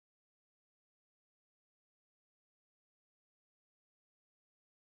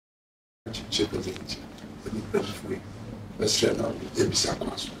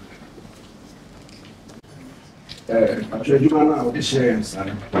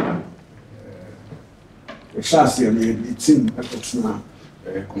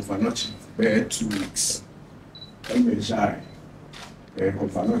Komfo Anokye 2 weeks.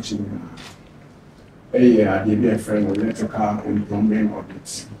 Komfo Anokye a friend of electrical and plumbing audit.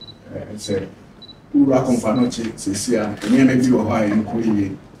 Say, Komfo Anokye says,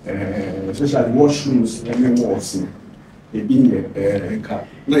 especially washrooms and walls. They being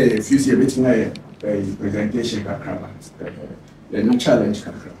a few years presentation, no challenge.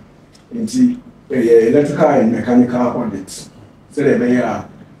 Electrical and mechanical audits. So they are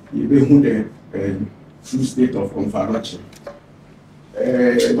the true state of Komfo Anokye.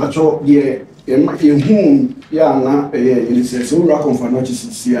 But whom Yana says, Komfo Anokye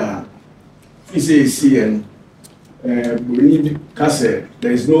CN. We need Kath,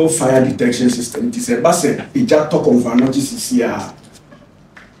 there is no fire detection system. It is a bus, it just talk Komfo Anokye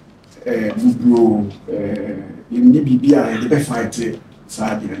in Libya, they fight it.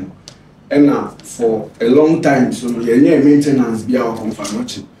 And for a long time, so maintenance be our Komfo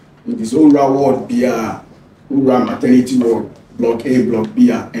Anokye. It is all ward be a maternity ward, block A, block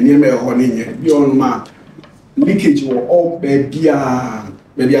B, and beyond my leakage or all be a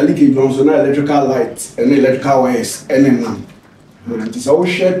leakage also now electrical lights and electrical wires and none. It is all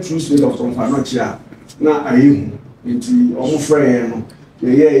shared true state of Komfo Anokye. Now I am into almost friend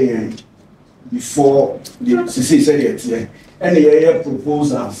before the CC said it. And the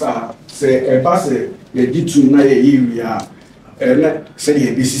proposal say a bus did to na area and say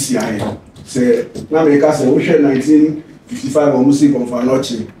the BCCI say now make us 1955 almost Komfo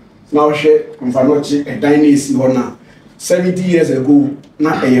Anokye now share Komfo Anokye a dynasty honor 70 years ago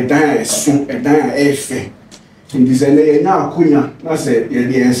na a dine soon a dine fair in this and now kunya na say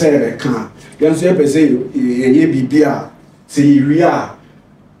the answer can then say bibia say ria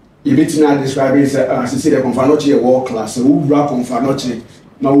you need to describe it as the Komfo Anokye world class. So who rap Komfo Anokye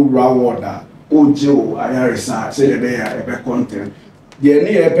now who rap water. Oh Joe, I research say they are content. The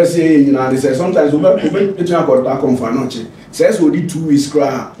near person in say sometimes we about Komfo Anokye says we did 2 weeks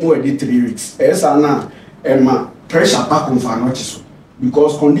cry, we did 3 weeks. Yes, now pressure back Komfo Anokye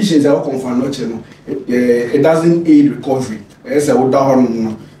because conditions are Komfo Anokye it doesn't aid recovery. Yes, I would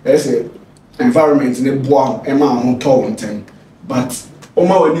down yes environment in the bois Emma on but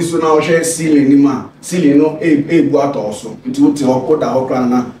Oma when this now share ceiling no buat also. It would put our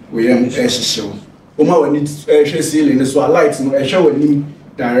plan we show. Oma when it share ceiling so lights no show when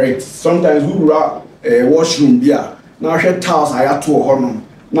direct. Sometimes we rap washroom beer. Now share tiles I have to honor.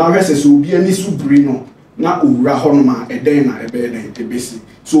 Now rest will be any subrino. Now ura honor a dena a bed a basic.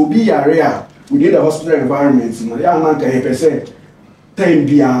 So be area within the hospital environment. No, ya na 10% 10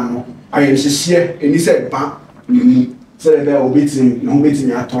 piano. I share and he said back. So they are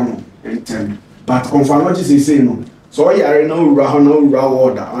beating a tunnel and tell me. But Komfo Anokye say no. So I are no raw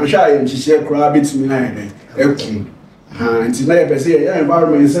order. I'm sure I am share crab it me like and tonight I say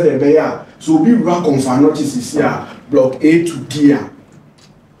environment said they are. So be raw Komfo Anokye block A to D.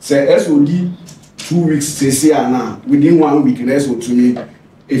 Say SOD 2 weeks say now within 1 week let's go to me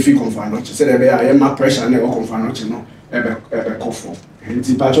if you Komfo Anokye. Say they are my pressure and Komfo Anokye no ebe Komfo. And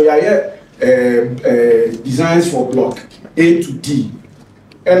the patcho ya designs for block A to D.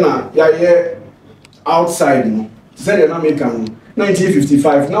 And outside no. Say na make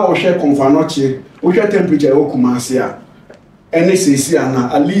 1955 now we share Komfo Anokye, we share temperature o Kumasi any say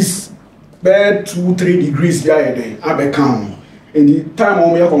at least 2-3 degrees higher than abeka. In the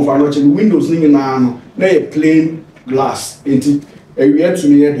time we Komfo Anokye, the windows na plain glass. We to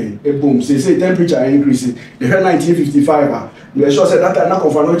me a boom. Say temperature increasing. The 1955 we sure said that na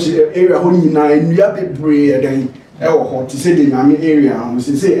Komfo Anokye area ho nyina enua bebre den e wo ho to say the nyame area we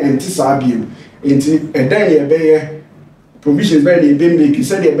say enti sabiem enti eden ye be provisions be dey make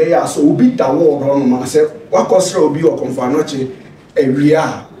say dey be so obi da word on ma say wakosre obi o Komfo Anokye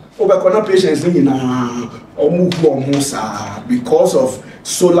area obekona patients nyina omuku omusa because of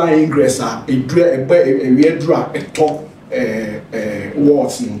solar ingress e dra e top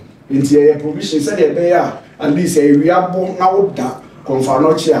wards no enti e provision say dey be at least a reliable now that Komfo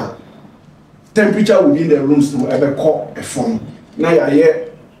Anokye temperature within the rooms to ever call a form. Now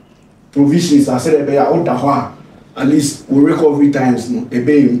you provisions are said at least we recovery times no a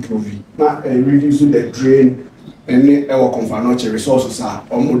be improving. Now reduce the drain and our Komfo Anokye resources are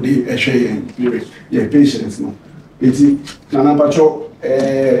almost a share your patients no. It's Nanapacho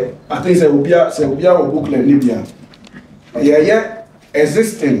I think there will be a booklet in Libya.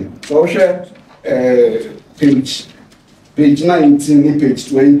 Existing social page 19, page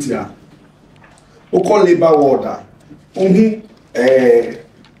 20. call labor ward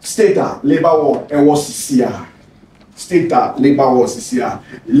state labor ward was CCR. State labor ward CCR.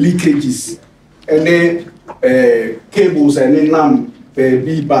 Leakages. Any cables, any nam,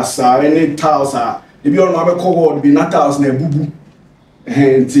 be basa, any tiles are. If you don't have a covered, be not tiles, ne bubu.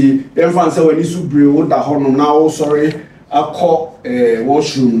 And the everyone say when you brew that horn now, sorry, I call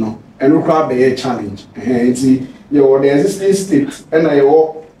washroom no, and we crab a challenge. And the existing state, and I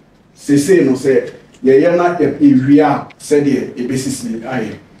walk, say no say. You're not a area, said a basically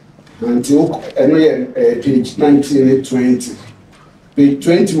I until page 19 and 20. Page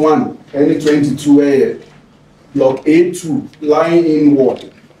 21 and 22 block A2 line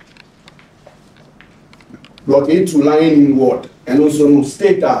inward. Block A2 line inward and also no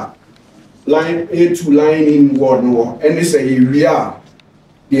state line A2 line inward no and it's a area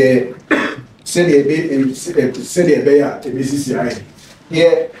yeah said a BCCI.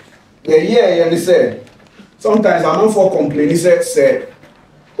 Yeah, and he said, sometimes I'm not for complaining, he said,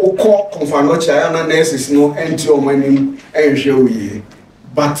 Komfo Anokye nurses no empty or money and show ye.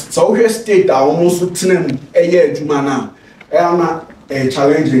 But so we state that almost ten a year to mana, a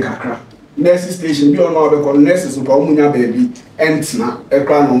challenging kakra. Nurses station, you know, because nurses who come with baby, and a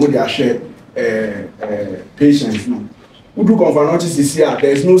crown with their share patients. No, who do Komfo Anokye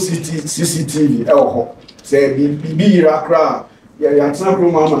there's no CCTV, say, be Rakra. Yeah, it's not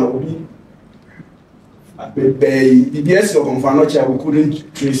room, mama. Yes, your Komfo Anokye, we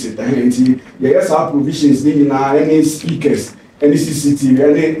couldn't trace it. Yes, our provisions, any speakers, any CCTV,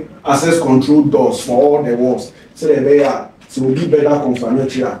 any access control doors for all the walls. So they are, so we be better Komfo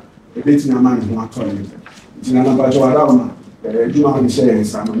Anokye. A bit in a man who are calling it. It's in another Joarama, do not share in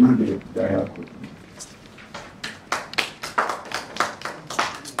some Monday.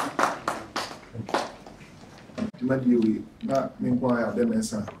 Madiwe na menkwa ya Addai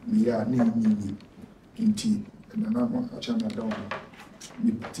Mensah ya ni inti na achana down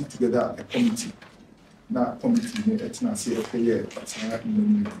we put together a committee na committee ne etina say okay atana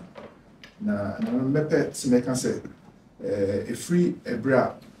na mepe semeka say free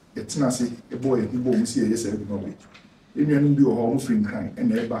ebra etina say e boy hibo mu say yes e no be enuanu bi o ho mu free nkran e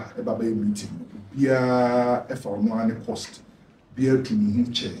na eba ba meeting bia e fa no an cost bia tu ni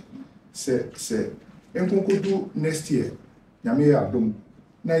che say Enkonkodu next year, Yame Adom,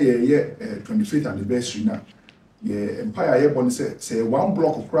 na ye 25th anniversary na ye empire ye born say 1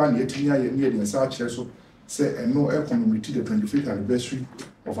 block of crown yet near the South so say and no commemorate the 25th anniversary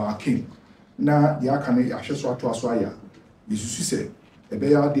of our king. Na the Akane Asheso to Aswaya, Isusu say a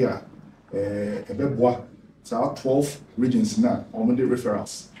bear there a beboa, so 12 regions na or the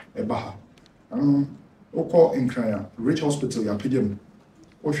referrals, a baha. Oko in Kraya, Rich Hospital, ya pidem.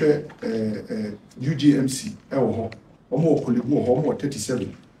 Oshe UGMC ho omo Kolibu ho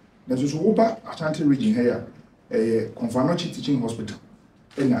 37 na so wo ba Asante region here Komfo Anokye Teaching Hospital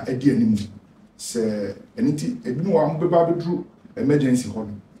na edi animu se eniti ebimu wa mbeba bedru emergency ho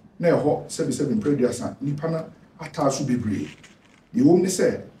na ho 77 preduasa nipa na ataso bebre the wom ne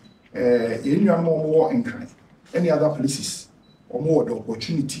say enua no wo nkran any other places omo the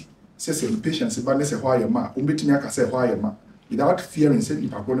opportunity say patients ba ne se ho ayema ombetimi aka se ho ayema without fearing say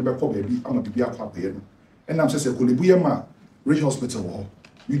if I go to baby, I'm going to be a quaper. And I'm saying, Kolibu Rich Hospital,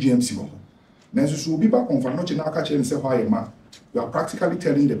 UGMC. Now, so be back on Komfo Anokye Teaching and say, why, ma? You are practically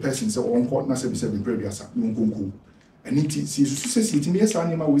telling the person, so on court, na 77 previous, and it is sitting here,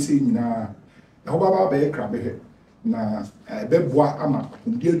 Sanima, we say, na, Baba Bear Crab, na, Bebois Ama,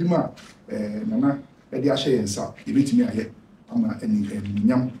 dear Duma, Nana, Edia Shay and Sa, if it me ahead, Ama, and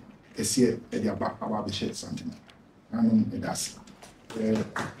Yam, a seer, Edia Back, our Beshed something. And it does.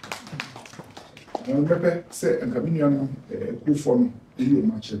 Pepe say, and Caminian, who form the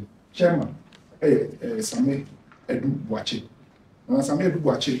match. Chairman, Same Edu Watching. Now, Same Edu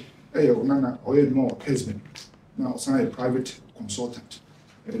Watching, Nana, or more husband. Now, sign a private consultant.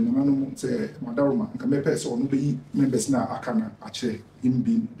 And Nana say, Madame, and Camepe, so nobody members now, Akana, actually, him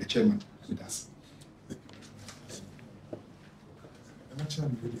being the chairman with us.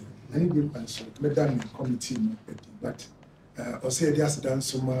 Any good answer, let them committee, but Osei done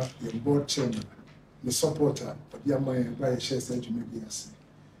so much, your board chairman, the supporter, but your mind by a share stage maybe as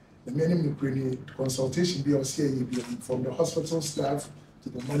the minimum consultation be from the hospital staff to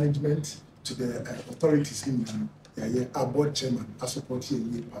the management to the authorities in our board chairman, I support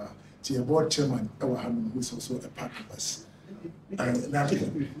you, to your board chairman, our who is also a part of us. Thank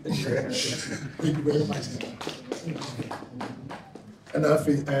you very much. And I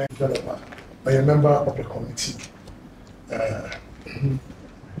think I am a member of the committee.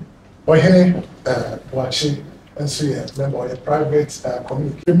 Watching and so yeah, member of the private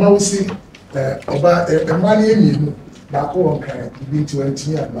community. Mausi a money in back on kind, being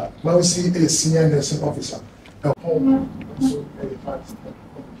 20 years, but Mousy a senior nursing officer. A home, so a party.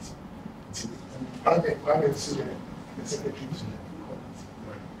 I'm secretary.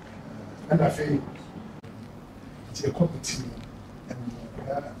 And I feel it's a committee. And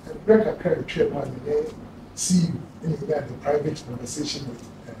break a carry trip one day, see in the private conversation with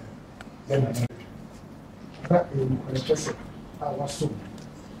them. That is just I was so.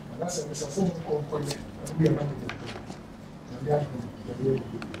 That's a necessary component. We are not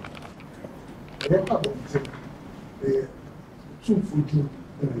the two food.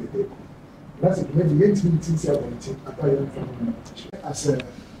 That's it. Maybe 8 meetings as a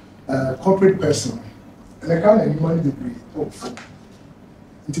corporate person, and I can't money degree.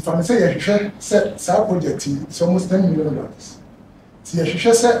 If I say a set project, it's almost $10 million. See, I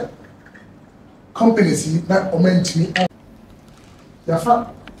should say companies not comment me.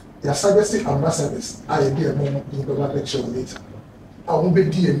 Your suggested ambassadors, I be a moment in the lecture later. I won't be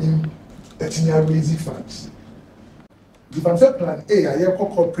DMing that in your lazy funds. If I say plan A, I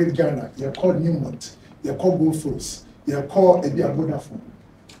call corporate Ghana, you call Newmont, you call GoForce, you call a bit of Vodafone.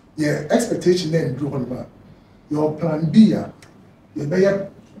 Your expectation then drew on your plan B, you be a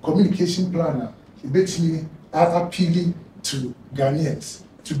communication planner, you bet me appealing to Ghanaians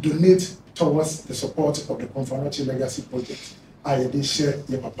to donate towards the support of the Komfo Anokye Legacy Project. I did share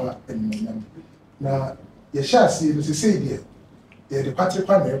your papa and my mom. Now, you shall see, you say, dear, the party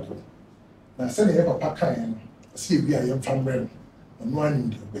panel. Now, send your papa kind. See, we are young family and one in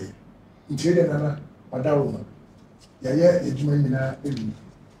the way. Interior Nana, Madame, Yaya, Edmina,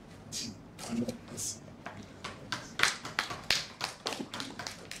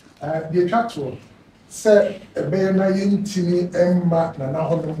 the attractor said a bear na yin tini Emma Nana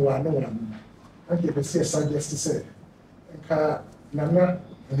Honor, and you can say, suggest to say, Nana,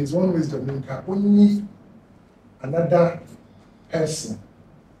 in his own wisdom, only another person,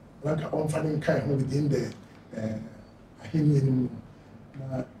 like a unfunding kind within the him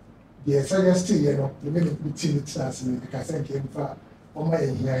the suggested, you know, the minute between the chance and the Casan came far on my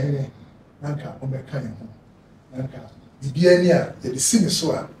here, Nanka, on my kind. Nanka, the Biania, the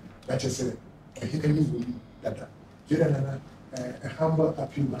Sinisua, that is a hidden room that a humble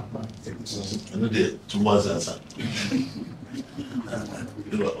appeal. I know the tomorrow's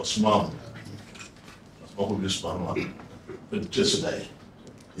you are small. What will you small? But just today,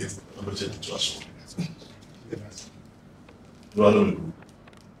 if I'm going to trust. Rather than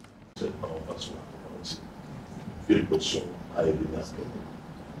feel good so I will not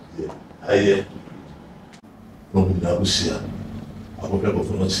I no Nabusia. I will never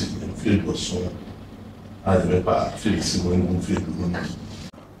for not sitting and feel good so I never feel similar feel good.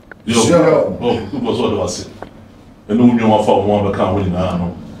 Who was what was it? And no one for one become winning.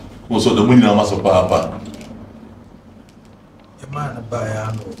 Also, the winning must have papa. A man by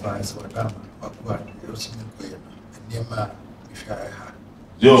an old price or down, but what you're seeing. If I had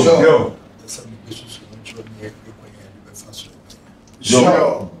Yo, some issues with me,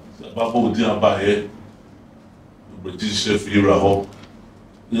 Joe, Babu dinner by it. British chef, you're a hope.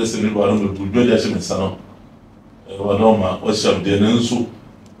 Yes, and I don't know, good as a son. Wanoma, what's some dinner? So,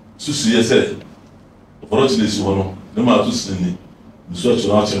 Susie said, for us, this one, no matter to send the search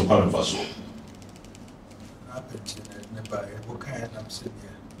of our coming for so.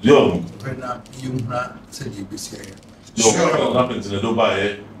 Yo, when you not said you be saying. What happened to the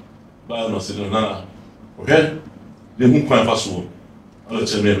Dubai? But I'm not saying nana. Okay? They won't quite fast one. I'll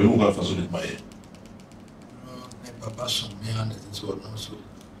tell me, we won't quite fast with my head. Papa, some man is also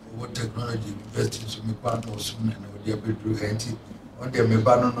what technology investing to me quite more soon and what they have been doing. One day, my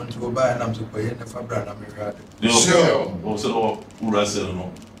banner not to buy and I'm to pay in the fabric. I'm a sure. Also, who I said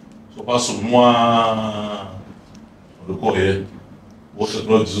no. So, pass on moi. The call here. What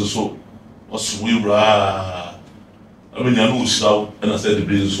technology is so? What's we ra? I mean, I know so, and I said the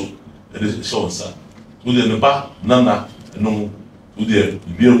business so, and it's so sad. To the Neba, Nana, and no, to the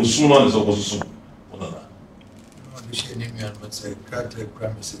Bill Suman is also so. Say, crack the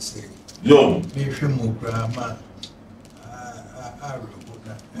premises say, Yo, me film grandma,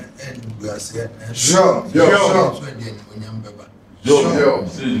 and we are saying, Sure, Yo,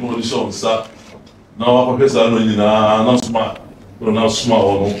 see, more so, sir. Now, our professor, I know you are not smart, but not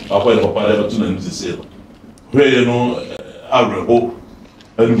small, I'll pay for whatever to them to say. Where you know, I will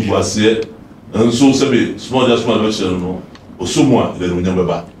and was here, and so say, small just one version, or someone that we never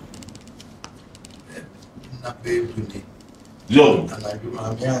back. Not baby. Yo, And I do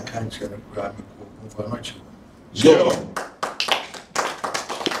my young country and grab for much. yo,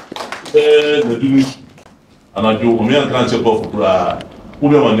 the do, and I do, me and can't check off for Who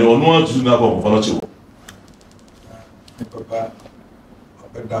be man, no one to na Komfo Anokye. Papa,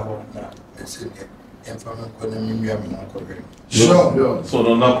 that one now. I said, if I'm going to be Sure. So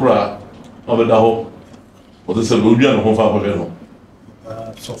no na kura. Over that hole. What is the Lubian home for Paveno?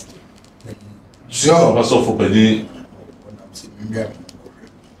 Soft. Sure. So for Penny.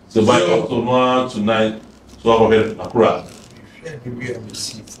 So by October tonight, so I have a crowd. We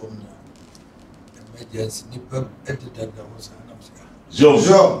see from emergency nipper edited that was Joe.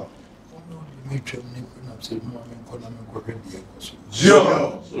 So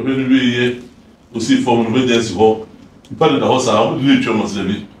when we see from emergency hall, you put the house out, you need to almost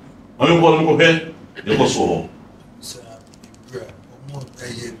leave it. I mean, what I'm going to go so.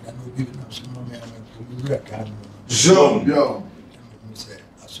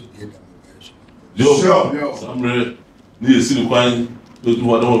 Joe, somewhere near City Quine, to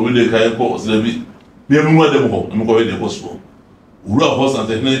what we can call Sleepy. Near me, what them home, I'm going to go so. Ura horse and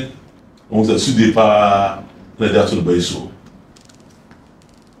the neck on the Sudepa, let that to the base.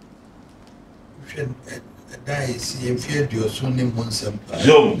 Die, see, and feared your son in one some.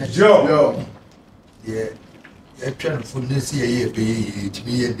 Joe, yeah, I tried for this year, to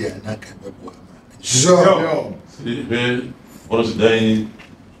be a day and I can be. Joe, what is dying?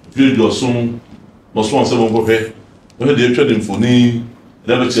 Feared your son, must want someone go here. When they tried for me,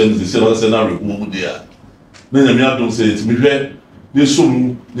 never change the scenario who there. Then I don't say it to me here. This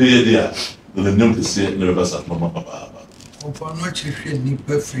soon, near there, the name to say, never sat Mama Papa. Komfo Anokye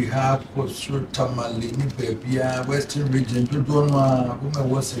nipa free ha koso tamale ni babia western region to do no woman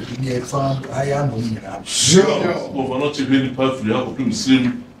was a near farm aya no nyina Komfo Anokye nipa free ha ko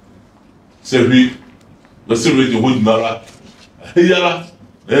muslim say we western region hold nara yara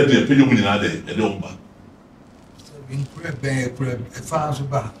e dey penyo mu nyina dey e dey omba so bin kure ben kure e fa so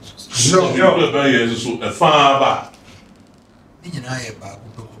ba kure ben ye so e fa ba ni nyina ye ba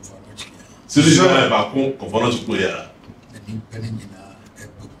ko Komfo Anokye si ni nyina ye ba ko Komfo Anokye ko ya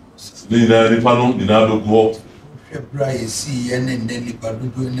Nina Nipano, Nina go. February see and then Nipa do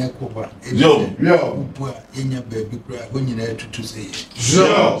in Ecoba. In your baby cry when you know to say.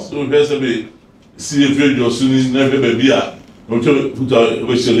 So there's a bit. See if you're soon never baby. Don't you put a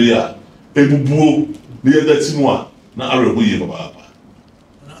Wesselia. Ebu near that Simua. Now I will be Papa.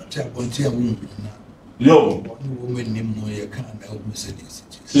 Not a bontia woman. Yo, woman named Moya can't help me say this.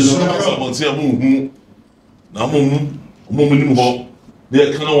 She's not a bontia moon. Now, Mum Hall. They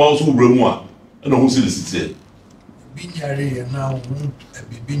are kind of also Bremois. I know who sees it. Binyari and now a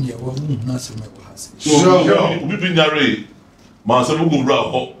binya won't nothing has. So, we been Yari. Master will go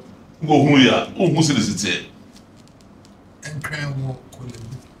round, go who ya, who sees it. And crime walk.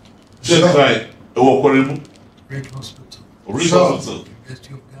 Just like a walk Red Hospital. Hospital.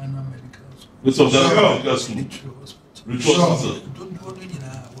 University of Ghana Medical School. It's of that Hospital. Don't go in.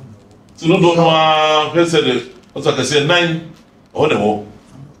 So, no, don't know. Said, what's like I said, 9 or the whole.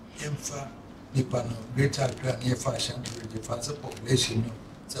 Nipano, greater grand near fashion to the fancy population.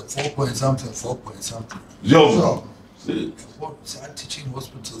 It's a 4 point something. Yo, what's our teaching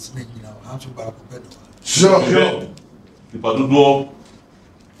hospitals name now? How to back up better. Sure. The Padu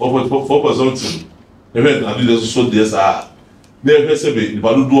 4 something. Never, I did so this. Never say, the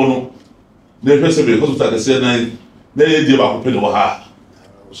Padu no. Never say, because I said 9. They did back up in the Waha.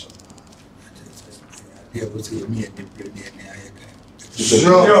 There was a mere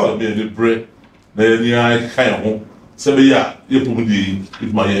Sure, the bread. Then I kind of 7 years. You put me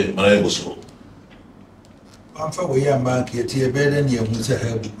with my so. I'm for we are back here, better than you must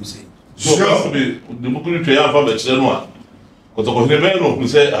have to say. So, the Mukuri Triumph of the Chenua. Because I was never know who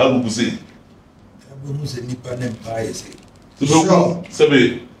said, I will say. Who's a Nippon Empire? So,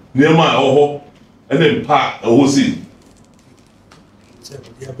 Sabi, near my oho, and then pa, I will see.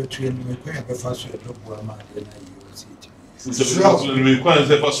 They are between me, quite a fast way to Guama, and I will see it. We quite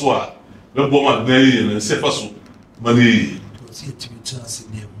say for swa. The woman nay and say for so money. To see it to be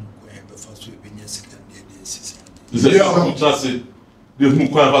chancing near Mukway, first we've been yes, and Is a chance. The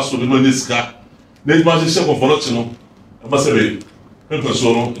Mukwa was so the money scar. They must say for Anokye. I must say,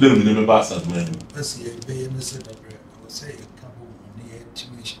 Person, they don't remember Bastard man. Let's see a bay in the center. I will say a couple near to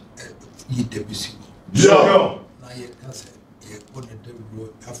eat the busy. Joe. Now you can say, you put the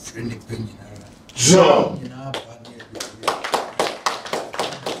road, a friendly opinion. Joe. You know,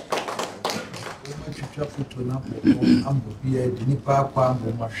 traffic to Nambo, be a Nipa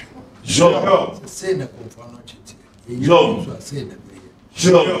Pambo Marshal. Joe. Say the Komfo Anokye. Joe. Say the bay.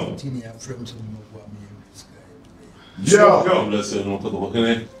 Joe. Tinia frames of Mogwami. Joe. Bless you, no, because what can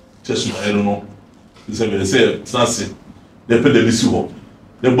I just I don't know. He said, they say, Snassi, they put the visual.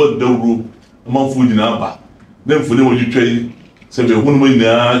 They bought the rule among food in Amba. Then for them, what you train, se be hunu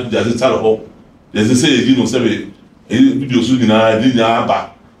nyina ya se tare ho ya se ye no se be video so nyina di nya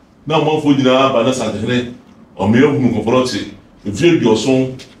aba na mo fo nyina aba na Asantehene'S o me hunu Komfo Anokye video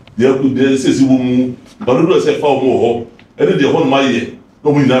so de ku de se si wo mu ba do se fa wo ho ene de ho no maye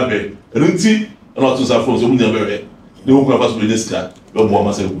no mu nyina be ene nti na to sa fo so mu nyina be de wo ku afa so be neska be bo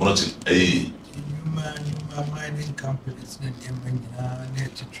ma se Komfo Anokye mining companies in Yemena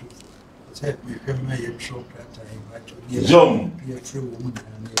net to say we can make a short time but Jom be a true woman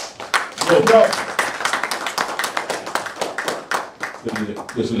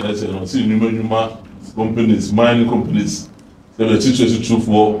see numerous companies, mining companies. They were teachers to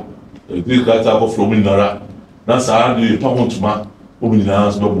for the Greek attack from Nara. That's how you talk to my woman in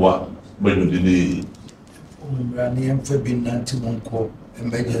house, but what? But you did. Running for being 91 call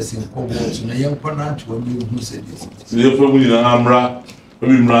and beggars in Cobalt and a young ponant when you said this. So you're from Amra,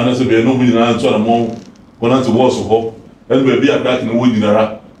 maybe runners will be no million answer among one to wars of hope, and we'll be a crack in the wood in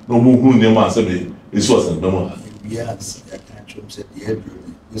Nara. No more near Masabe. It wasn't no. Yes, I can't say the head.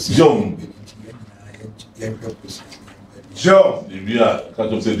 John. Sure. If you are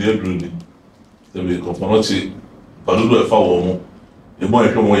can't say the head, the way Komfo Anokye, but do a foul. The more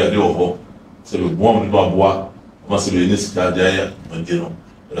you come away at your so we want to bois, must be in this cardia, and you know,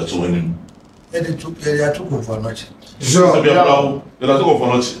 that's when you. And it took Komfo Anokye. Sure. There are two Komfo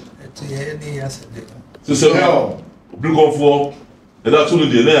Anokye. So, so, bring on for the two of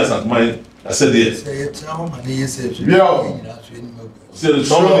the layers at mine. I said, yes. Say it's how many years Say the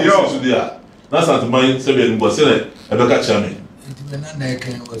trouble is to there. That's not mine, 7 was in it, and look at me.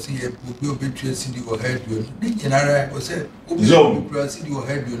 Was here, will be tracing your head. And I was said, Joe, pressing your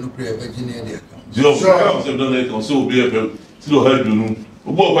head, you look at Virginia. Joe, so be able to help you.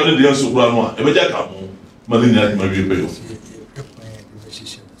 What about the answer? Grandma, if I jack up, Malina, my real.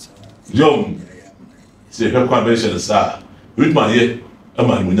 Joe, say her convention, sir. With my ear, a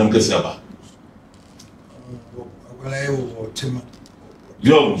man with young Cassava. Well, I will Tim.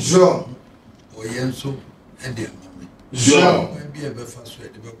 Joe, Sure. Or Yenso and dear mammy. Sure. Maybe a first way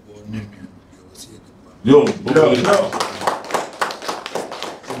to go on. Joe,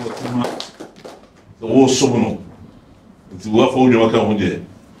 the war someone. It's what for you account here.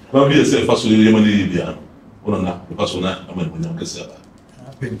 Maybe a safe fast with Yemani, or not, the persona, I mean, with young Cassava.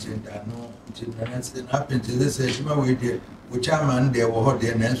 Painting that no, it happened to this my way there, which I'm on there or hot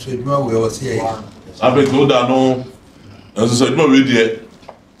there, and so my way was here. I've been told that no, as I said, no, we did.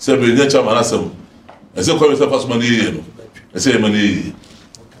 7 years, I'm an I said, call yourself as money. I say, money.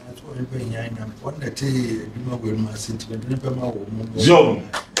 What the tea, you know, with my city, John,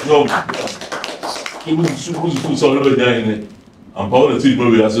 who's already dying. I'm power the tea,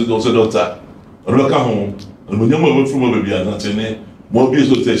 maybe as also doctor. I look at home, and when you're away from a baby, I'm not saying more be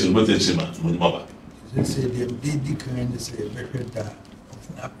association with the mother. They say they did kind of say, better that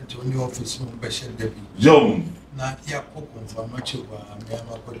happened to the office, Bashir Debbie. John, not Yakob from much of a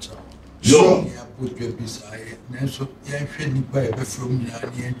John, put your beside, and so you're feeling by a from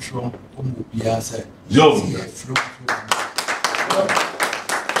the intro, Piazza. John,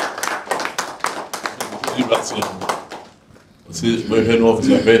 see, we're heading off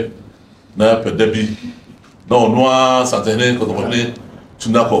to bed. Now, per Debbie, no, Asantehene'S, to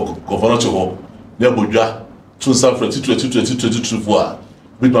Nako, Komfo Anokye, near Buja, to San Francisco, 2024,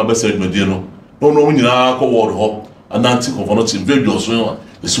 with my best Medino. No, when you are called Hop, and Nancy Komfo Anokye, very also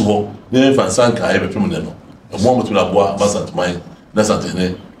is who, near Fansanka, I have a permanent. A moment to la bois, Massant mine,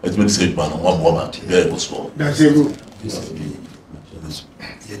 Asantehene'S, as many safe man, one woman, very possible. That's a good.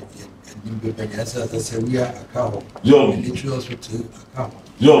 As I said, we are a cow. Yo, It was to a cow.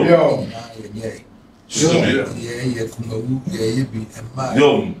 yo, Sure. Yeah, be a man.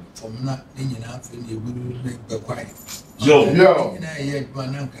 yo, From not being enough in the wood, be quiet. yo, Yo. And I yet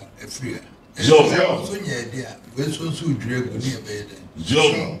one uncle, a free. yo, So, yeah, dear, we're so drag near bed.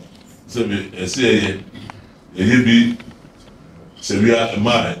 yo. Say, you be Severe a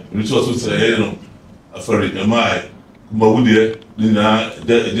mine, which also say, a ferry, a mine, Mawudia, Lina,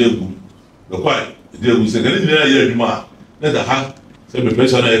 Degu, the quiet, Degu, second year, you ma, let the hat, say the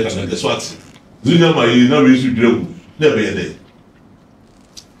person I can the swats. Junior, my never issue Degu, never a day.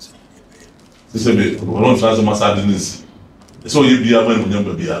 This is a bit, one thousand Massadiness. So you be a man when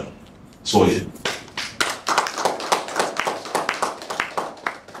younger be a so ye.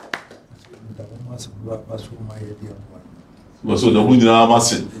 So the wound in our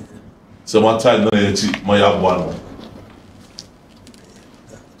massive. So one time, my young one.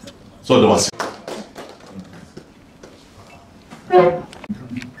 So there was. And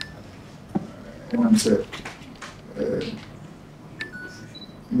I'm saying,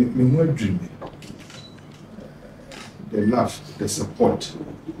 me dream. the love, the support,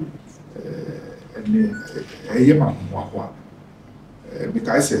 and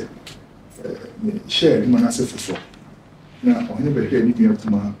because I share the manase for now. On any better anything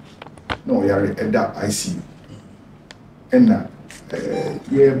kuma no yare at that ICU. And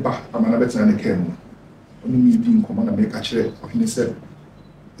yeah, but I'm not better than the camera. Only me being command and make a chair. Or he said,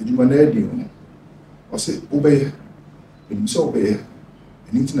 the human idea. Or say, obey. When you saw obey,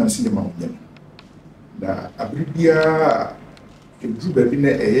 and internet see a mountain. Now, a bribia a group of in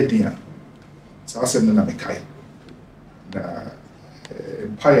a idea. So I said, no, I'm a kai. Now,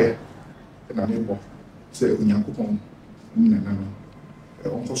 empire and a neighbor say, Unyakupon,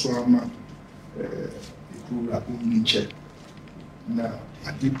 Uncle Swama, a check. Now,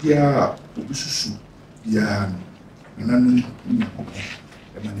 I did ya, Ubusu, ya, and I know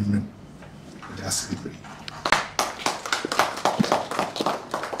the management. That's the way.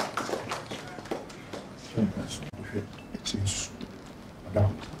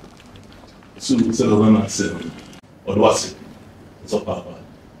 So, I said, or was it? It's a papa.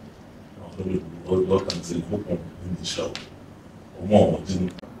 What can say, hope in the show. Or more,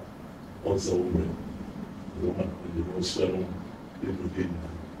 didn't also win. The one who was selling everything.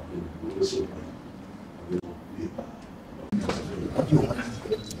 Also,